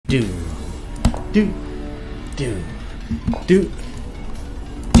do, do, do, do,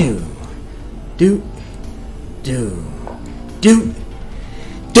 do, do, do, do,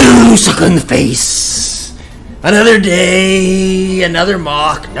 do, sucker in the face. Another day, another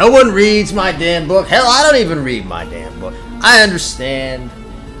mock. No one reads my damn book. Hell, I don't even read my damn book. I understand,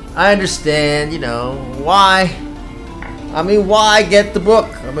 you know, why. I mean, why get the book?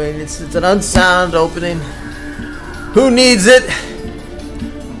 I mean, it's an unsound opening. Who needs it?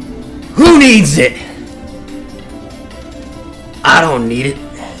 Who needs it? I don't need it.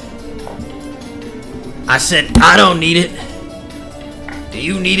 I said, I don't need it. Do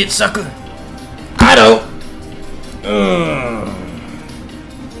you need it, sucker? I don't.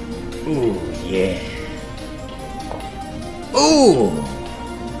 Ooh, yeah. Ooh.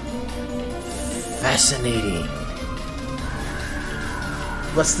 Fascinating.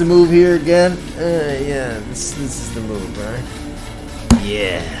 What's the move here again? Yeah, this is the move, right?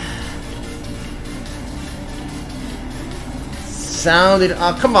 Yeah. Sounded.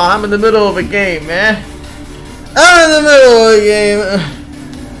 Oh, come on! I'm in the middle of a game, man. I'm in the middle of a game.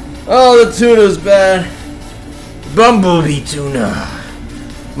 Oh, the tuna's bad. Bumblebee tuna.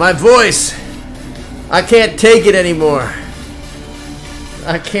 My voice. I can't take it anymore.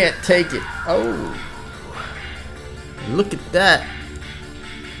 I can't take it. Oh. Look at that.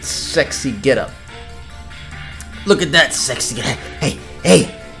 Sexy getup. Look at that sexy getup.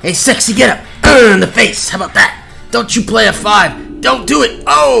 Hey, sexy getup. In the face. How about that? Don't you play a 5. Don't do it.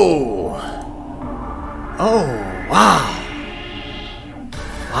 Oh, wow.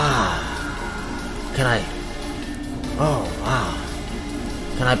 Can I? Oh, wow.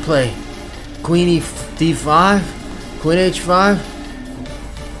 Can I play Queen D5? Queen H5?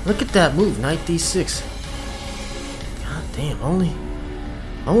 Look at that move. Knight D6. God damn,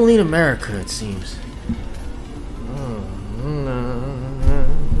 only in America, it seems.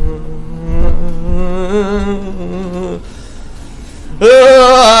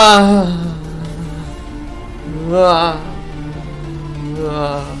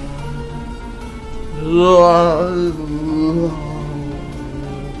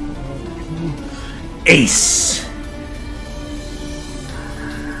 Ace.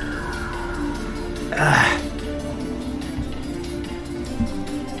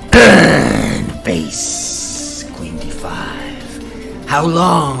 Face. Queen D5. How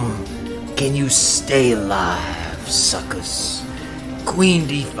long can you stay alive, suckers? Queen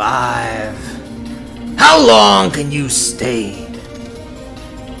D5. How long can you stay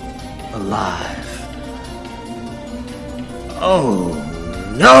alive? Oh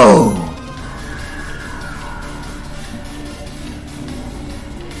no!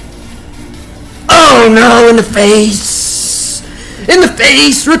 Oh no, in the face! In the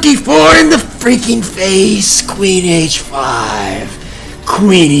face! Rookie 4 in the freaking face! Queen H5.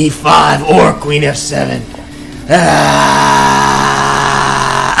 Queen E5 or Queen F7.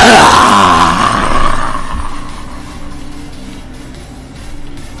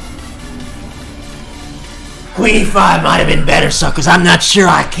 Queen E5 might have been better, suckers. I'm not sure.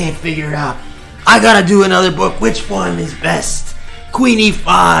 I can't figure it out. I gotta do another book. Which one is best? Queen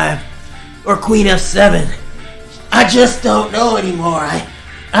E5 or Queen F7? I just don't know anymore.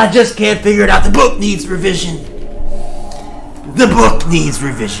 I just can't figure it out. The book needs revision. The book needs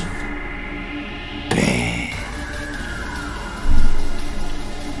revision.